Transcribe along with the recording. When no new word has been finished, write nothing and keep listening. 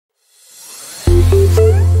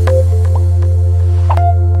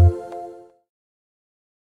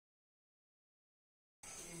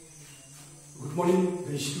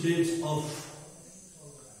students of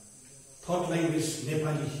third language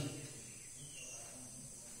Nepali,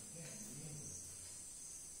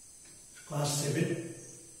 class 7.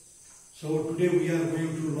 So today we are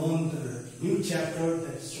going to learn the new chapter,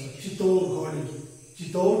 that's Chittorgarh.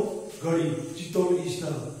 Chittorgarh. Chittor is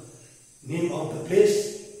the name of the place.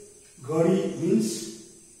 Garhi means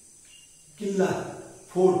Killa,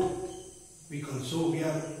 fort. So we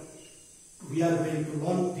are going to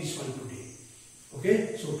learn this one today.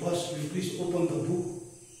 Okay, so first you please open the book,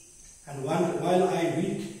 and while I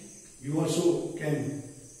read, you also can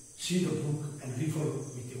see the book and refer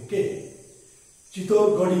with you. Okay,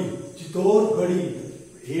 Chittorgarh.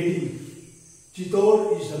 Chittorgarh, heading.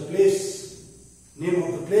 Chittor is the place, name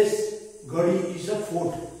of the place. Garhi is a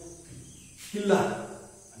fort, Killa.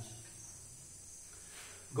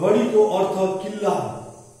 Garhi ko artha Killa.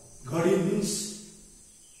 Garhi means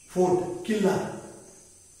fort, Killa.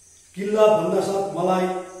 किल्ला भन्दा साथ मलाई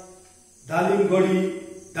दालिमगढी,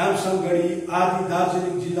 दामसाङगढी आदि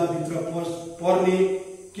दार्जिलिङ जिल्लाभित्र पर्ने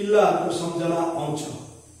किल्लाहरूको सम्झना आउँछ.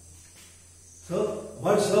 So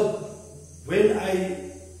what's up, when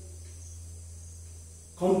I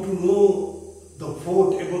come to know the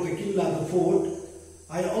fort, about the Killa, the fort,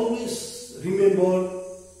 I always remember,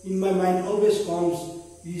 in my mind always comes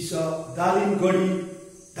is Dalimgadi,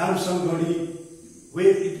 Damsanggadi, where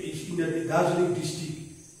it is in the Darjeeling district.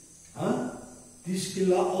 This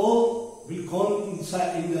Killa all will come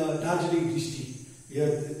inside in the Darjeeling district. Here,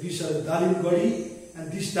 this Dalimgadi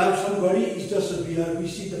and this Damsanggadi is just here. We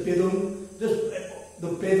see the Pedong, just the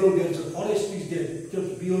Pedong, there is a forest is there,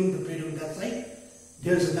 just beyond the Pedong that side.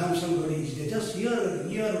 There is a Damsanggadi is there, just here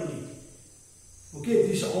only. Okay,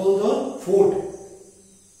 these are all the fort.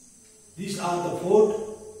 These are the fort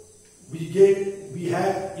we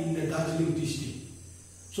have in the Darjeeling district.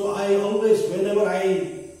 So I always, whenever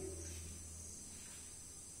I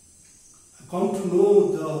come to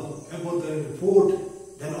know about the fort,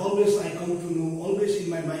 then always I come to know, always in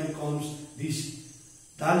my mind comes this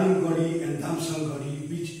Dalimgadi and Damsanggadi,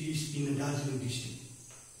 which is in the Darjeeling district.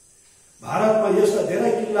 Bharatma yasta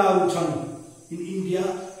धेरै किल्लाहरू छन्. In India,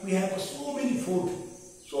 we have so many forts,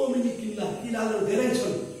 so many किल्लाहरू धेरै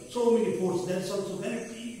छन्, so many forts. That's also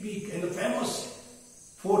very big and famous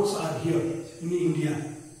forts are here in India.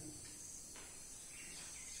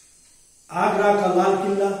 Agra का लाल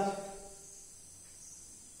किल्ला,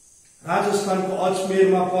 राजस्थान को अजमेर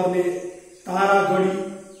में पर्ने तारागढ़ी,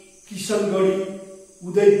 किशनगढ़ी,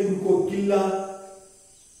 उदयपुर को किल्ला,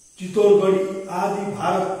 चित्तौड़गढ़ी आदि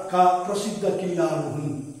भारत का प्रसिद्ध किल्लाहरू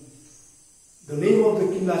हुन्. The name of the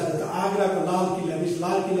killa is that Agra का लाल किल्ला means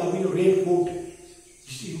लाल किल्ला means red fort.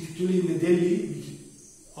 It's actually in Delhi,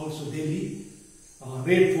 also Delhi,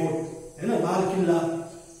 red fort, है ना, लाल किल्ला.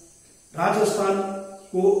 राजस्थान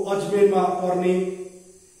को अजमेर में पर्ने,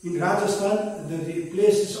 in Rajasthan, the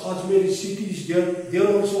place is Ajmer city is there. There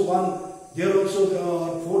also the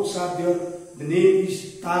forts are there. The name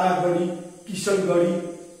is Taragadi,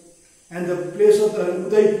 Kisangadi, and the place of the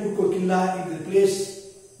Udaipur ko Killa is the place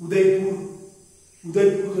Udaipur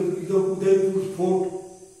fort.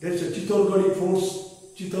 There is a Chittorgarh fort,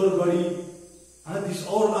 Chittorgarh. These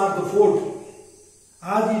all are the fort.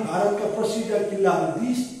 Adi Bharat ka prasiddha Killa.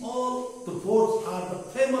 These all the forts are the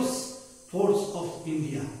famous forts of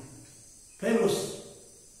India. Famous.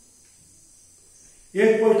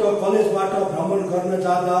 एकपल्ट कलेजबाट भ्रमण गर्न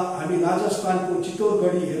जाँदा हामी राजस्थानको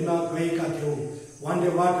चित्तौड़गढी हेर्न गएका थियौं. One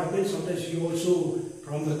day what happened, sometimes you also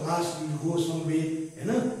from the class you go somewhere, Hahn,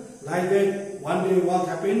 like that. One day what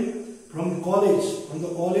happened, from the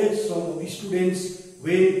college some students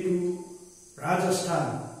went to Rajasthan.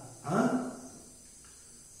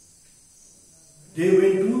 They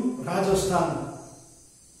went to Rajasthan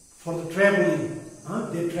for the traveling.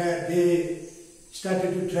 They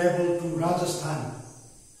started to travel to Rajasthan.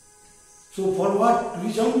 So for what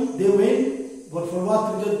reason they went? But for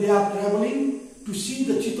what reason they are traveling? To see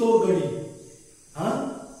the Chittorgarh,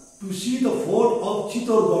 to see the fort of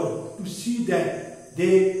Chittorgarh, to see that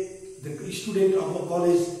the student of a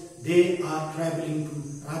college, they are traveling to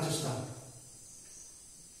Rajasthan.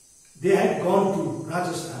 They had gone to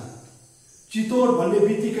Rajasthan. Chittor भन्ने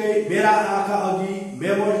बित्तिकै मेरा आँखा अघि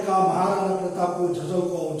मेवाडका महाराणा प्रतापको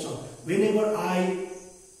झझल्को आउँछ. Whenever I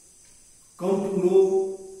come to know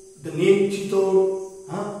the name Chittor,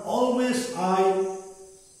 always I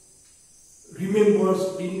remember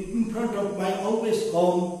in front of my always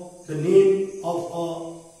come the name of a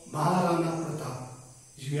Maharana Pratap.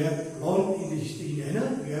 You have learned in the history, you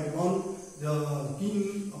have learned the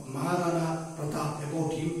king of Maharana Pratap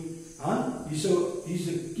about him. He's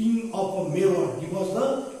the king of Mewar. He was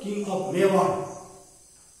the king of Mewar.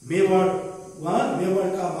 Mewar उहाँ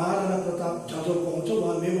मेवाडका महाराणा प्रताप जजको आउँछ,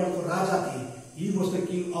 उहाँ मेवाडको राजा थिए. He was the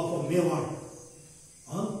king of Mewar.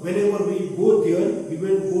 Whenever we go there, we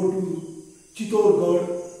will go to Chittorgarh.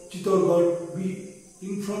 We,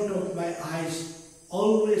 in front of my eyes,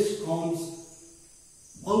 always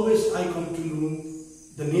I come to know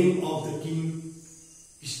the name of the king.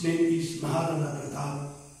 His name is Maharana Pratap,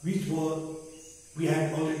 which we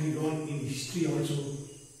had already learned in history also,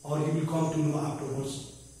 or you will come to know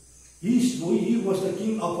afterwards. He was the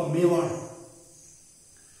king of Mewar.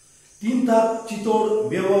 Tinta Chittor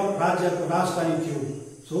Mewar Rajaको राजधानी थियो.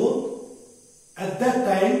 So at that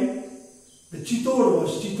time, the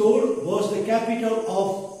Chittor was the capital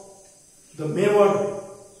of the Mewar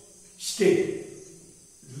state.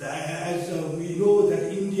 As we know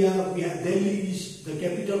that India, we have Delhi is the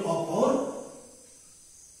capital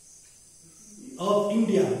of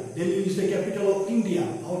India. Delhi is the capital of India,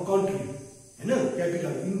 our country.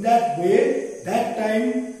 Capital. In that way, that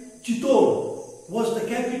time Chittor was the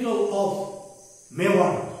capital of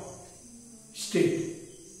Mewar state.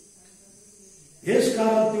 Yes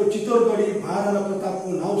कारण त्यो चित्तौरगढी महाराणा प्रतापको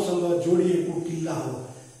नाउँसँग जोडिएको किल्ला हो.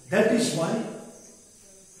 That is why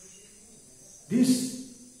this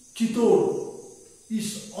Chittor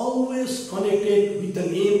is always connected with the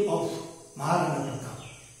name of Maharana Pratap.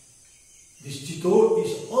 This Chittor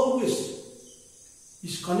is always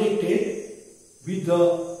connected with the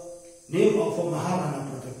name of Maharana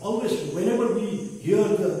Pratap. Always, whenever hear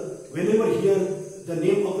the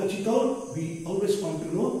name of the Chittor, we always come to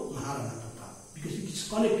know Maharana Pratap. Because it is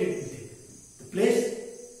connected with it. The place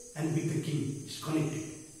and with the king is connected.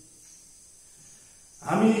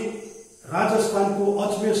 हामी राजस्थानको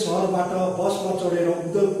अजमेर सहरबाट बसमा चढेर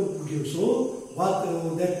Udaipur पुग्यौं. So what the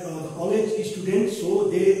college students, so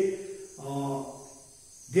they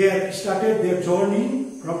have started their journey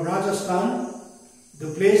from Rajasthan, the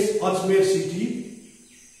place Ajmer city.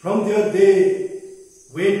 From there they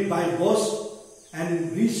went by bus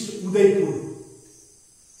and reached Udaipur.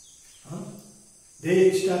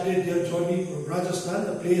 They started their journey from Rajasthan.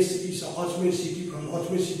 The place is Ajmer city. From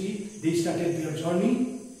Ajmer city, they started their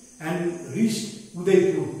journey and reached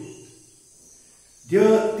Udaipur.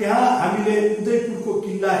 त्यहाँ हामीले उदयपुरको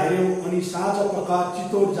किल्ला हेर्यौं अनि साँझपख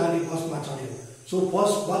चित्तौर जाने बसमा चढ्यौं. So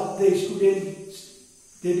first what the students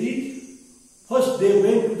they did, first they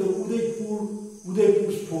went to the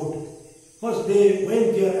Udaipur's fort. First they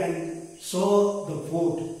went there and saw the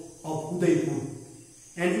fort of Udaipur.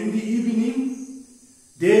 And in the evening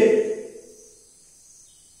they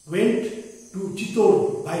went to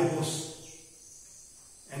Chittor by bus.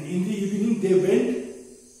 And in the evening they went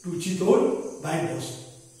to Chittor by bus.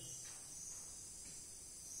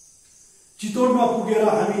 चित्तौरमा पुगेर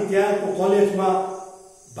हामी त्यहाँको कलेजमा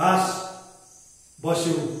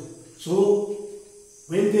बस्यौं. So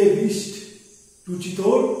when they reached to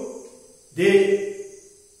Chittor, they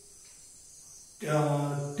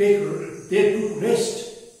took rest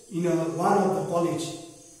in one of the college.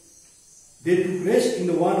 They took rest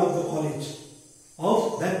in one of the college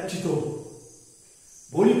of that Chittor.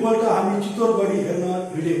 भोलिपल्ट हामी चित्तौरगढी हेर्न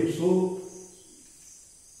हिँड्यौं. So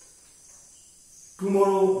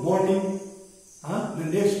tomorrow morning, the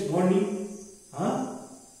next morning,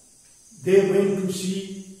 they went to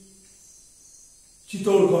see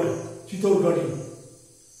Chittorgarh,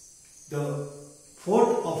 the fort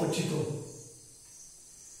of Chittor.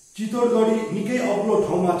 Chittorgarh निकै अग्लो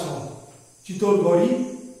ठाउँमा छ. Chittorgarh,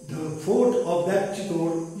 the fort of that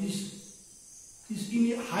Chittor is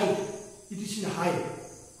in height. It is in height.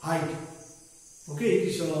 Okay, it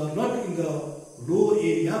is not in the low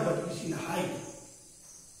area, but it is in high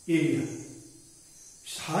area.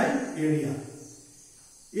 It's high area.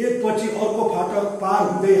 एक पछि अर्को फाटक पार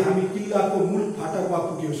हुँदै हामी किल्लाको मूल फाटकमा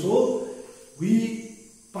पुग्यौं. So we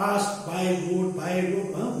passed by road.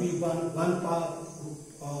 We one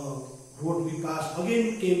road we passed.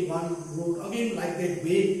 Again came one road. Again like that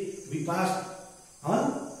way we passed.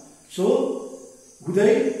 So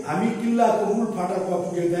हुँदै हामी किल्लाको मूल फाटकमा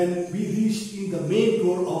पुग्यौं. Then we reached in the main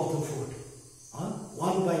door of the fort.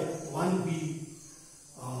 One by one we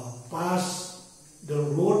passed the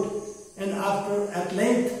road, and at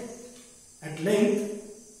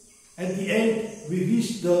the end we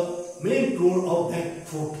reached the main door of that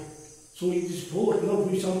fort. So it is fort.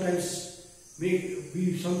 We sometimes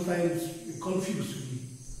confused.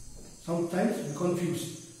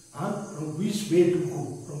 From which way to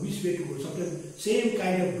go. Sometimes same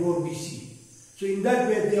kind of door we see. So in that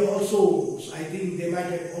way they also, I think they might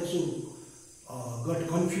have also got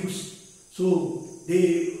confused. So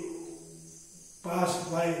they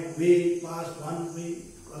passed one way,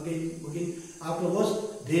 again. Afterwards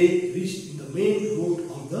they reached in the main road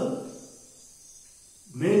of the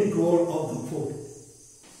main door of the fort.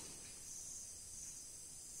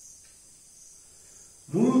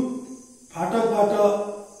 मूल फाटकबाट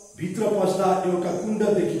भित्र पस्दा एउटा कुण्ड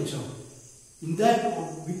देखिन्छ. In that,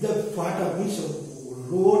 with the fatak means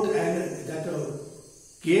road and that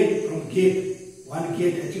gate, from gate, one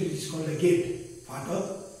gate actually is called a gate, fatak,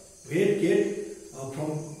 gate, from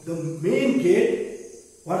the main gate,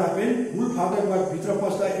 what happened? मूल फाटकबाट भित्र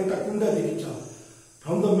पस्दा एउटा कुण्ड देखिन्छ.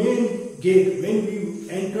 From the main gate, when we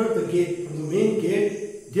enter the gate, from the main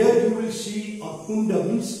gate, there you will see a kunda,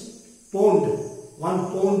 means pond.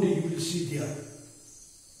 One pond you will see there.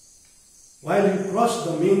 While you cross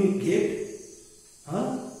the main gate,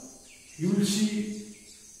 you will see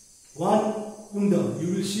one kunda, you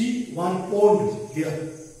will see one pond there.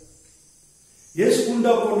 Yes,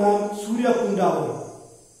 kunda ko naam Surya Kunda ho.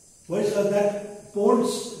 What is that?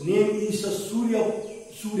 Pond's name is a Surya,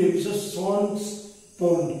 is a sun's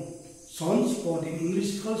pond. Sun's pond, in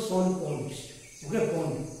English it's called sun pond. Okay,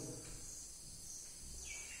 pond.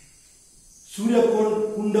 Surya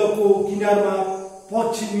Kunda ko किनारमा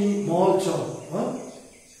पश्चिमी महल छ.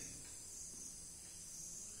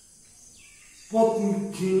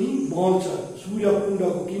 पश्चिमी महल छ सूर्य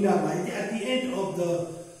कुण्डको किनारमा. At the end of the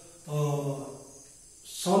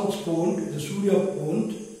sun's pond, the Surya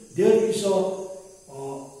pond, there is a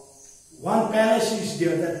one palace is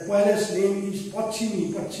there. That palace name is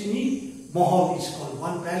Pachchimi Mahal is called.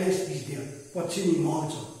 One palace is there. Pachchimi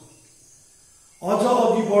Mahal छ. अझ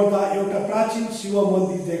अघि बढ्दा एउटा प्राचीन शिव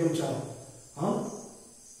मन्दिर देखेको छ.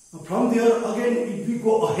 From there again, if we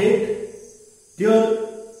go ahead, there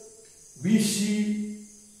we see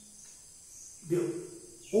the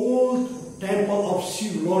old temple of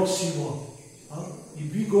Shiva, Lord Shiva.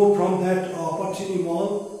 If we go from that Pachchimi Mahal,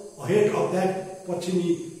 ahead of that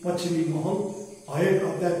Pachchimi Mahal, ahead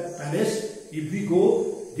of that palace, if we go,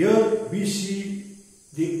 there we see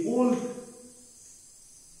the old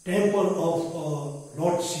temple of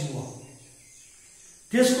Lord Shiva.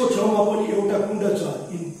 त्यसको छेउमा पनि एउटा कुण्ड छ.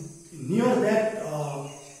 Near that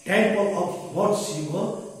temple of Lord Shiva,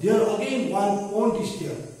 there again one pond is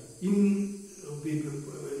there. In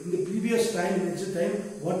the previous time,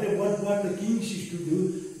 what the kings used to do,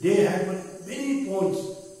 they had many ponds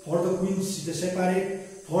for the queens, the separate,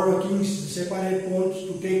 for the kings, the separate ponds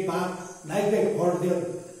to take bath, like that for their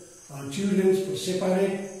children,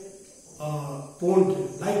 separate pond,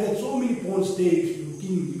 like that. So many ponds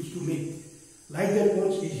king used to make. Like that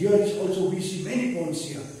ponds, here is also we see many ponds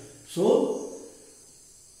here. So,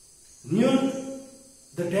 near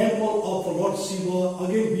the temple of Lord Shiva,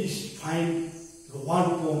 again we find the one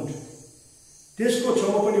pond. त्यसको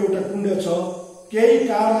छेउमा पनि एउटा कुण्ड छ. केही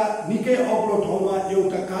टाढा निकै अग्लो ठाउँमा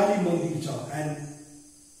एउटा काली मन्दिर छ.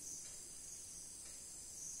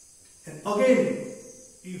 And again,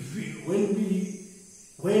 if when we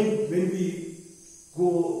went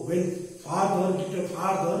farther, little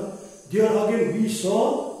farther, there again we saw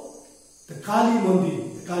the Kali Mandir.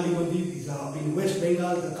 The Kali Mandir is in West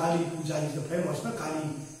Bengal. The Kali Puja is the famous. The Kali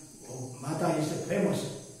Mata is the famous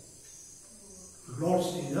lords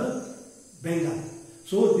in the Bengal.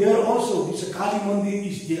 So there also this Kali Mandir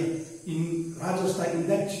is there in Rajasthan, in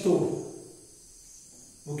that Chittor.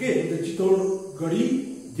 Okay, in the Chittor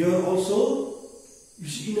Gadi, there also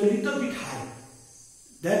is in a little bit high.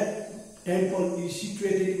 That temple is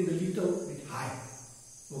situated in a little bit high.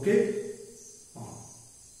 Okay.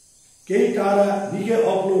 केही टाढा निकै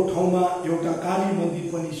अग्लो ठाउँमा एउटा काली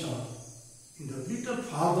मन्दिर पनि छ. In the little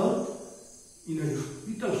farther, in a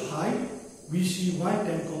little height, we see one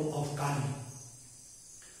temple of Kali.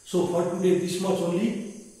 So for today, this much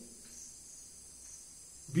only.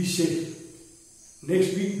 Be safe.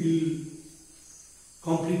 Next week we'll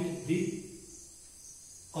complete the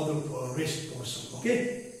other rest portion.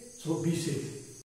 Okay? So be safe.